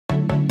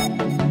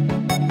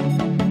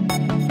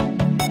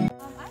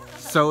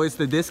So it's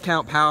the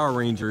discount Power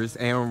Rangers,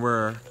 and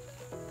we're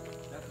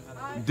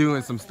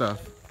doing some stuff.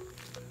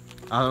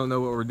 I don't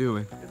know what we're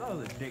doing. There's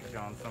always a Dick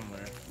John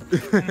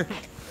somewhere.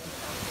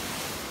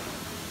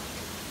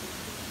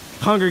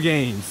 Hunger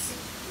Games.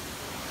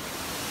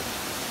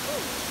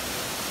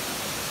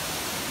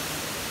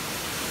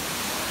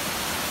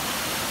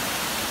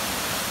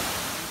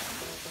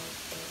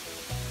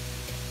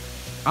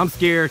 I'm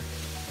scared.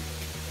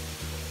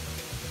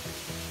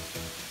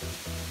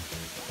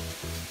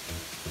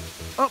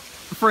 Oh,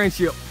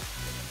 friendship.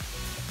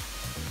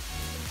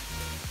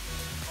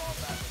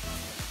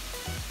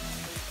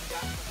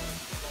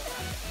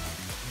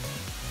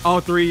 All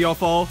three of y'all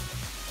fall.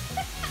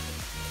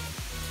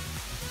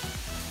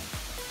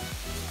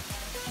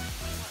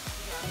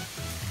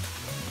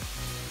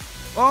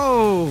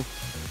 Oh.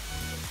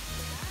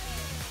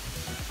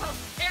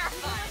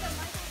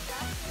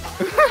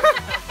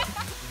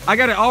 I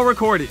got it all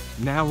recorded.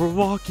 Now we're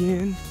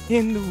walking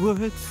in the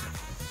woods.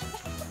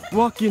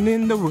 Walking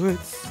in the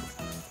woods.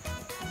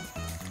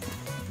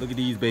 Look at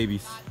these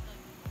babies.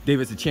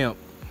 David's a champ.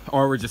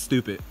 Or we're just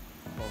stupid.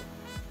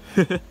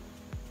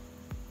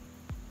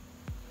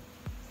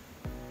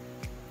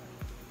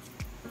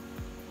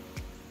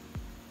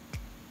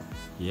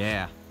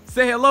 Yeah.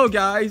 Say hello,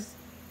 guys.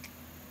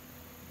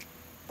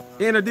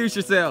 Introduce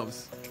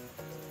yourselves.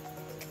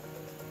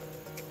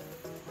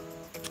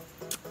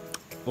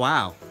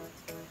 Wow.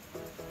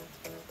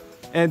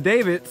 And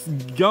David's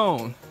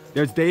gone.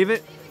 There's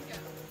David.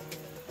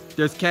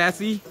 There's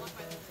Cassie.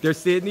 There's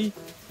Sydney.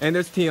 And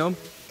there's Tim.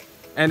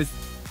 And it's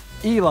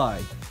Eli.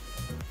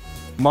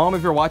 Mom,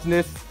 if you're watching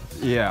this,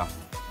 yeah.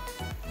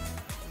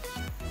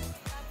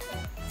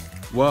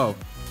 Whoa.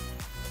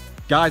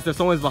 Guys, there's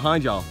someone's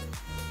behind y'all.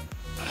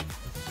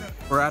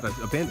 We're at an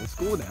abandoned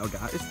school now,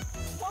 guys.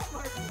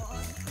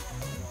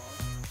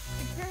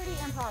 Security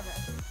and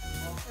progress.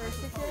 Or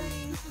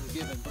security. This is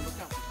given. Look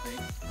out for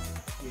things.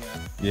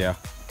 Yeah. Yeah.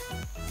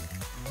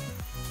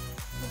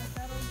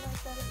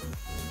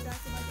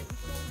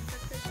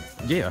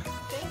 Yeah.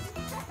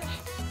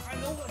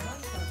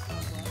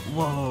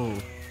 Whoa.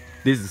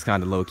 This is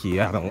kind of low key.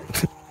 I don't.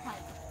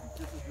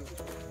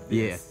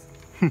 Yeah.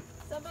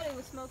 Somebody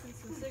was smoking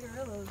some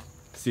cigarillos.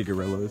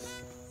 Cigarillos.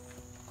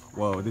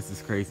 Whoa, this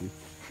is crazy.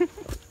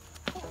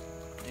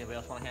 Anybody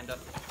else want a hand up?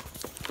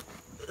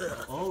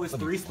 Oh, it's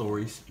 3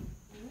 stories.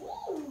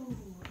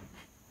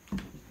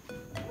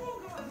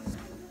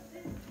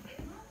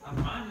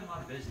 I'm minding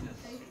my business.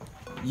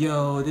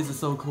 Yo, this is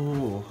so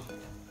cool.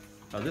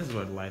 Oh, this is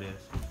what the light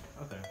is.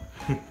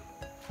 Okay.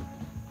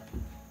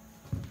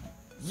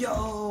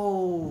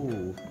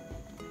 Yo!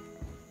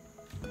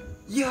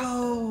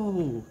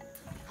 Yo!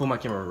 Pull my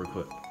camera real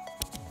quick.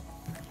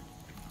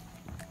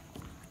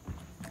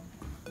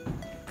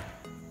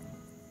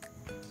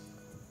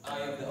 I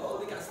am the, oh,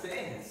 they got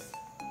stands.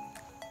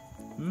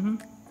 Mm-hmm.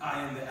 I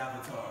am the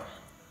avatar.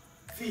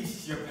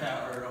 Feast your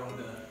power on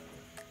the,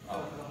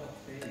 oh, the whole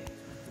thing.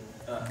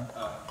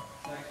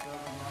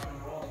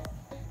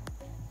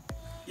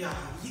 Yeah,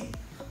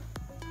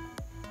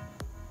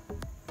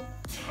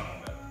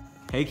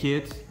 Hey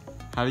kids,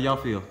 how do y'all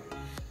feel?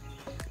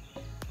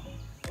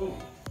 Ooh.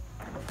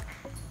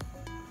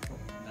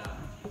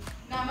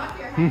 Nah, I'm up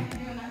here doing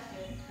that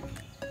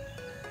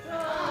shit.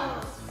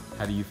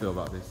 How do you feel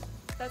about this?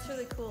 That's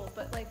really cool,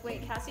 but like,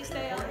 wait, Cassie,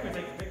 stay up. We're gonna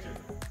take a picture.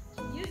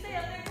 You stay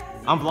up there,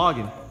 Cassie. I'm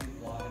vlogging.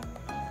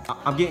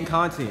 I'm getting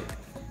content.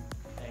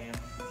 Damn.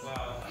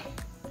 Wow.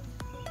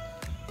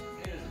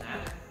 It is an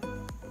attic.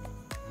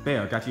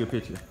 Bam, got you a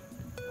picture.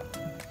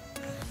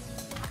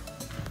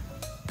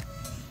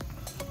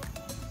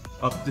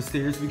 Up the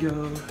stairs we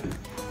go.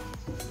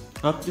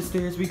 Up the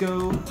stairs we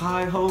go.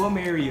 Hi ho,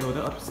 Mario.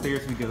 The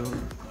upstairs we go.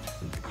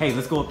 Hey,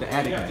 let's go up the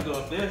attic. You have to go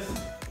up this.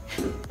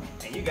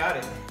 And you got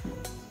it.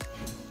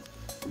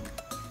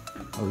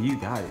 Oh, you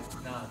got it.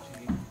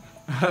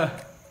 Nah, gee.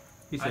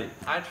 He said,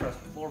 I trust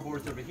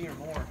floorboards over here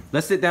more.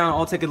 let's sit down.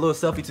 I'll take a little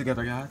selfie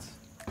together, guys.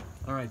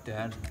 All right,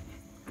 Dad.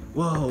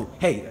 Whoa.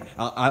 Hey,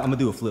 I'm gonna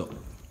do a flip.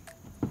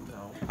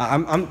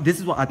 No. This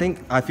is what I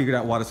think I figured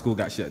out why the school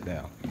got shut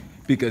down.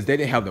 Because they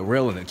didn't have the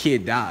rail and the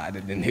kid died,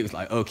 and then they was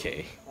like,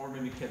 okay. Or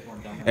maybe kids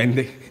weren't done.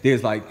 And they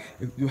was like,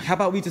 how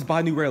about we just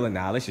buy new railing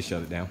now? Let's just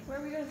shut it down. Where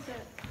are we gonna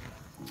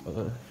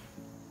sit?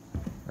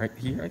 Right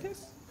here, I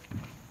guess.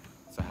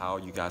 So how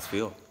you guys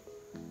feel?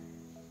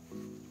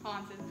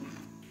 Haunted.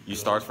 You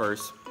start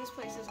first. This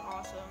place is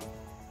awesome.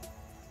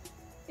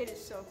 It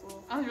is so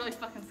cool. I was really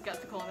fucking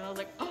skeptical, and I was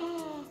like,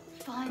 oh,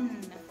 fun.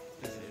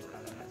 This is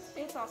kind of nice.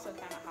 It's also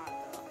kind of hot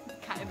though.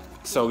 Kind of.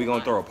 So we're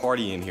gonna throw a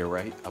party in here,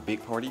 right? A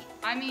big party?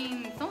 I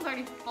mean, someone's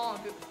already fallen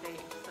through the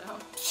stage, so.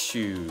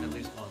 Shoot. At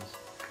least once.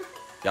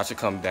 Y'all should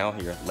come down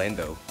here.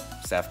 Lando,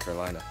 South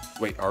Carolina.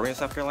 Wait, are we in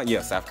South Carolina?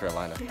 Yeah, South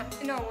Carolina.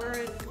 No, we're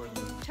in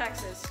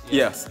Texas.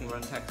 Yes. We're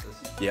in Texas.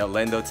 Yeah,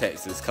 Lando,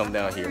 Texas. Come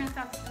down here.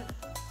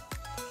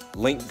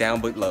 Link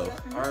down below.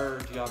 Our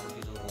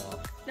geography's a little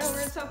off. No,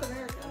 we're in South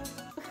America.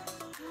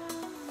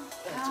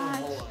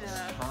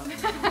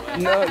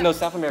 Gotcha. No,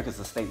 South America's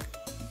a state.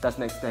 That's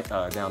next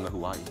down to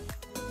Hawaii.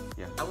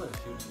 Yeah. I wouldn't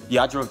shoot you.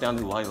 Yeah, I drove down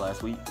to Hawaii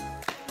last week,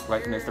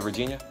 right next to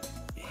Virginia.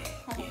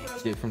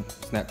 Shit from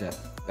Snapchat.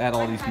 Add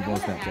all these people on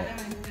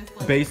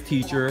Snapchat. Base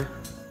teacher.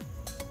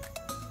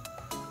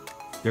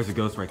 There's a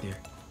ghost right there.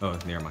 Oh,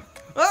 never mind.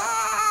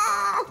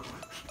 Ah!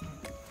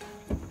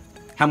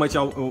 How much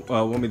y'all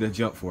want me to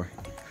jump for?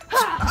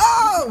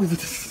 Oh!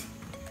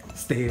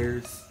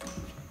 Stairs.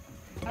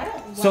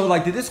 So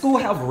like, did this school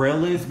have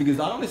railings? Because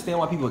I don't understand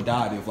why people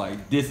died if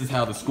like this is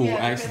how the school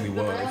actually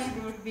was. The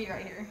railing would be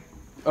right here.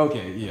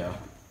 Okay, yeah.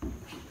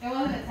 It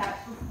wasn't attached.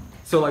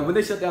 So like when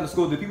they shut down the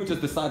school, did people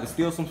just decide to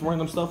steal some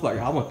random stuff? Like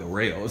I want the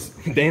rails,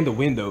 and the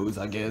windows,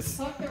 I guess,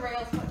 Fuck the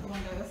rails, fuck the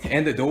windows.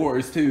 and the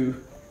doors too.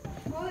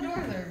 Well, the doors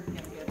are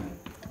gonna be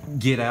open.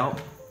 Get out.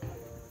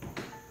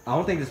 I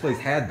don't think this place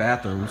had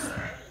bathrooms.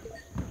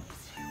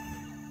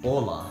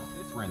 Hola.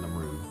 This random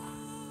room.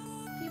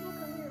 People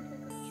come here and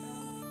pick up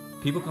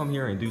trash. People come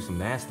here and do some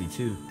nasty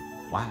too.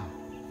 Wow.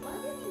 Why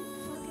would you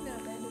fucking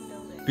abandon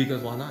building?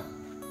 Because why not?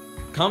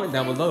 Comment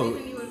down below.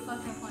 You would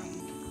fucking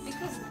plane.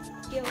 Because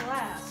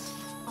glass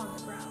on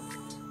the ground.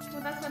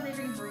 Well, that's why they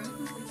bring brooms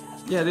and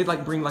stuff. Yeah, they'd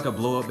like bring like a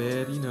blow up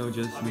bed, you know,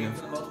 just I you mean, know.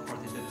 for the most part,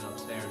 they did it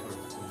upstairs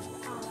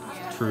or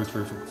Yeah.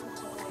 True.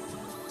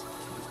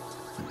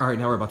 All right,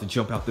 now we're about to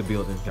jump out the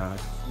building, guys.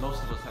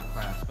 most of us have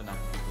class, but not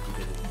the people who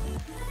did it.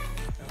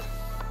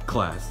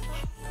 Class.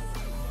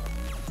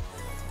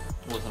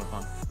 Wasn't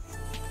fun.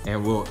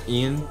 And we'll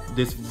end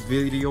this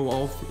video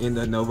off in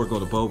the no, we'll go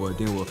to Boba,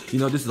 then we'll, you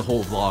know, this is a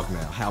whole vlog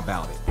now. How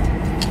about it?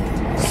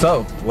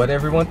 So, what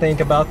everyone think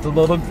about the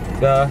little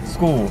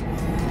school?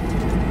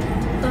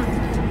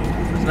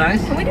 It's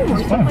nice. Can we do more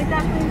stuff like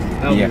that,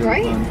 please? Yeah.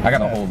 Right? I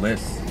got a whole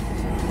list.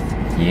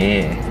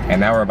 Yeah. And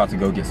now we're about to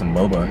go get some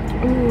boba.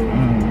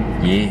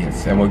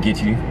 Yes. And we'll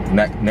get you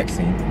next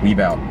scene. Leave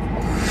out.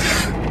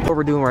 What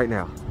we're doing right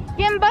now?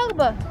 Getting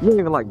boba. You don't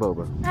even like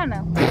boba. I don't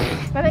know.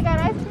 But they got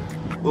ice cream.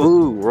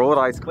 Ooh, rolled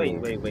ice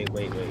cream. Wait.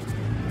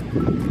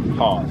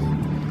 Pause.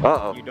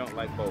 Uh-oh. You don't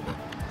like boba.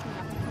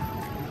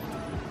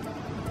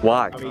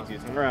 Why? I need you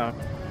to turn around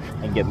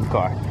and get in the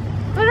car.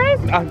 But ice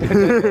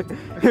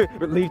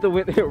Leave the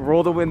window,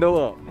 roll the window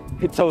up.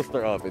 Hit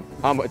toaster oven.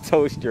 I'm a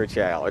toaster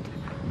child.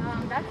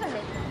 that's a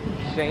hit.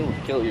 Shame will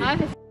kill you.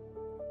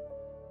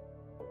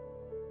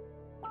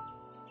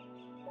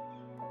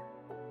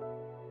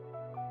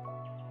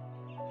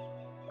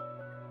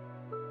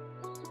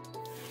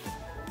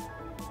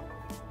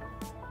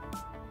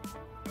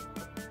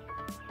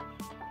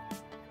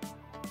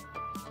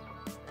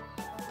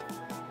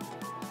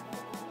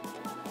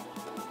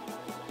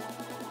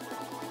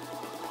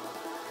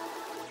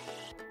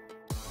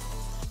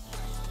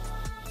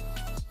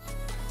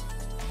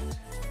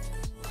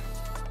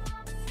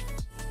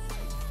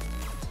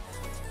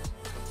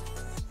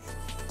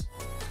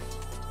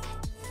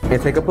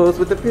 And take a pose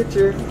with the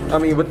picture. I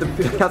mean, with the,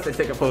 I said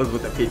take a pose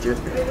with the picture.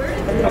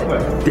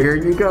 There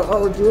you go.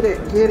 Oh, get it.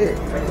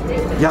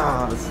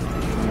 Yes.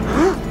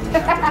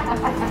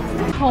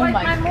 Oh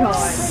my god.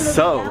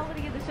 So, The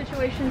reality of the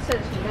situation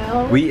says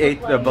no. we ate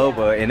the Like,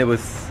 boba, and it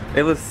was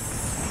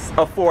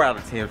a 4 out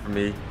of 10 for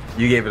me.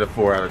 You gave it a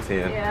 4 out of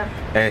 10. Yeah.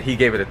 And he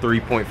gave it a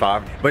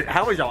 3.5. But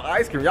how was y'all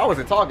ice cream? Y'all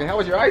wasn't talking. How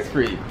was your ice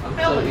cream?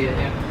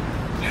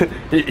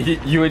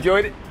 You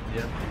enjoyed it?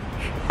 Yeah.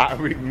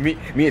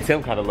 Me and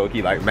Tim kind of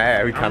low-key like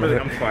mad. We kind of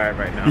I'm quiet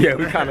right now. yeah,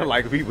 we kind of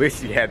like, we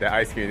wish you had the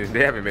ice cream, and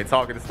they haven't been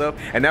talking and stuff.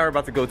 And now we're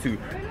about to go to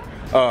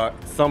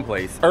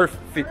someplace. Earth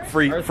Fair.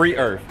 Earth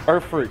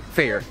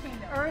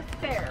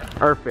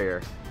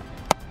Fair.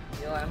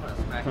 I'm gonna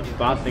smack you.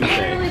 Boston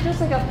Literally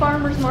just like a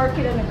farmer's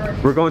market and a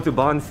grocery. We're going to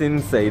Bon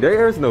Sensei.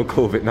 There's no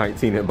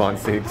COVID-19 at Bon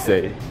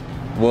Sensei.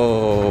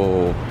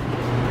 Whoa.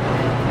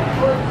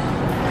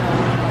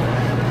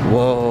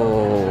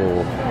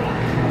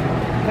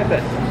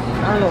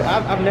 I don't know.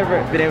 I've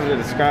never been able to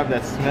describe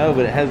that smell,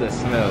 but it has a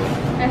smell.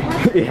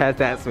 It has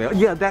that smell.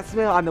 Yeah, that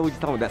smell. I know what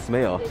you're talking about, that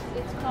smell.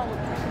 It's called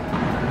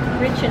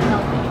rich and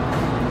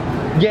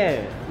healthy.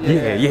 Yeah.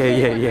 Yeah.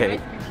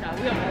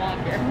 We don't belong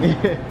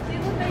here.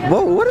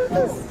 Whoa, what is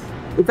this?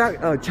 Is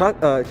that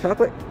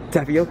chocolate?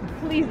 Tapioca?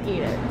 Please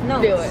eat it.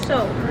 No, Do it.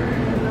 So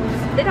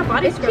they got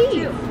body scrub cheese.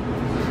 too.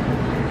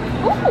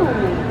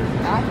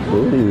 Ooh.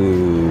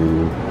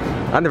 Ooh.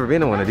 I've never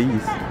been to one of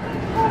these.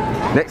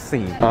 Next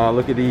scene.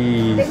 Look at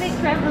these. They make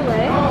creme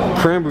brulee.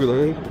 Creme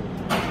brulee.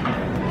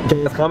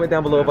 Guys, comment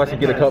down below if I should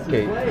get a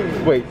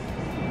cupcake. Wait,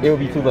 it will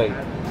be too late.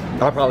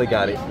 I probably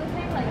got it.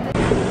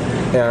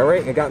 Yeah,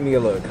 alright, it got me a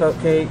little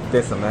cupcake.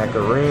 There's some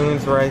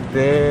macaroons right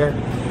there.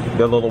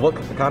 The little, what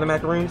kind of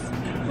macaroons?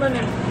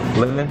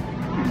 Lemon?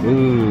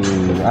 Ooh,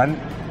 I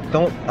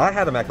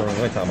had a macaroon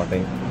one time, I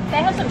think. They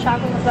have some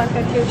chocolate ones back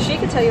there too. She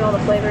could tell you all the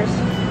flavors.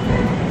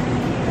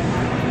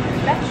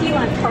 That key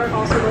lime tart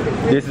also looking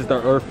really This is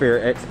the Earth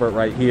Fair expert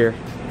right here.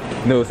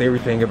 Knows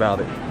everything about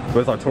it.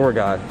 But it's our tour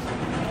guide.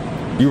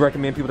 You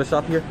recommend people to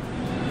shop here?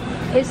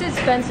 It's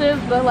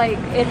expensive, but like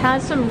it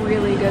has some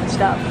really good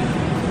stuff.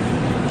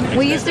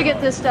 We used to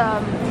get this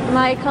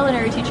My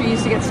culinary teacher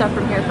used to get stuff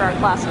from here for our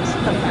classes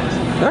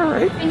sometimes. All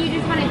right. And you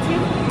just wanted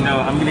two? No,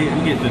 I'm gonna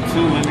get the 2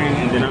 lemon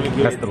and then I'm gonna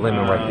get That's the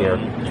lemon right there.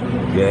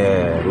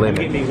 Yeah, lemon.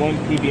 Get me 1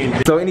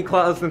 PB&J. So any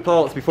closing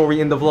thoughts before we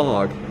end the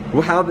vlog?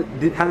 Well, how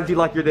did you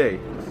like your day?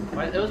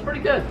 It was pretty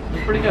good. It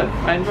was pretty good.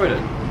 I enjoyed it.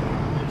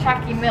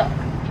 Chalky milk.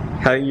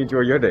 How did you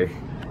enjoy your day?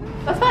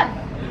 That's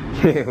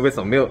fun. With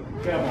some milk.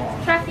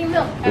 Chalky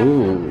milk.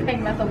 Ooh.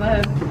 Pink mess on my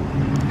head.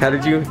 How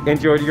did you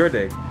enjoy your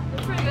day?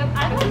 It's pretty good.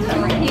 I don't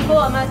So many people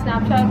on my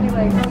Snapchat be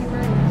like, oh,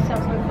 you're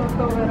sounds like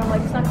COVID. I'm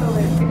like, it's not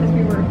COVID, it's because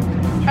we were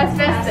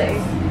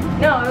Asbestos.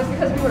 No, it was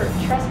because we were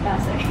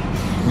trespassing.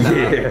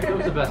 Yeah. It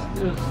was the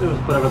best. It was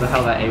whatever the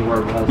hell that A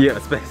word was. Yeah,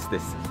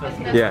 asbestos.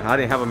 Yeah, I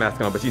didn't have a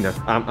mask on, but you know,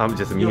 I'm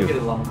just You don't get a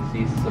immune. lung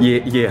disease. So.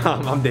 Yeah,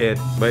 I'm dead,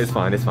 but it's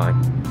fine, it's fine.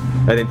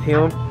 And then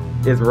Tim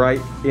is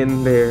right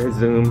in there,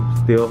 Zoom,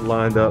 still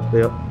lined up.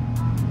 Yep.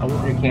 I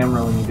want your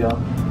camera when you go.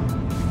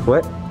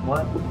 What?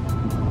 What?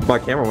 My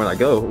camera when I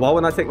go. Why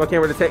wouldn't I take my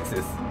camera to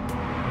Texas?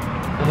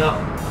 No.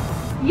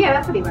 Yeah,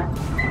 that's what he meant.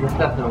 That's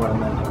definitely what I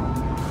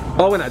meant.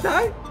 Oh, when I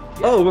die?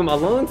 Oh, with my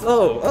lungs?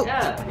 Oh.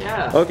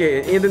 Yeah.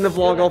 Okay, ending the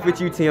vlog off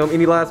with you, Tim.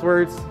 Any last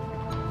words?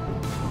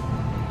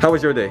 How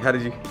was your day? How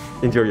did you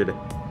enjoy your day?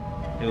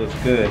 It was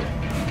good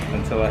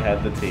until I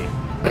had the tea.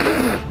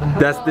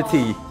 That's the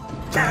tea.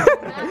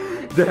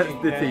 That's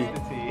the tea.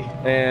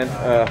 And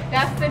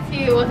That's the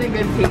tea. It wasn't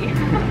good tea.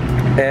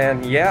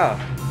 and yeah.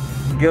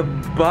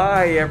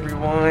 Goodbye,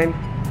 everyone.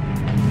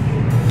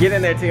 Get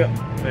in there, Tim.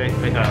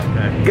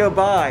 Okay.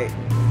 Goodbye.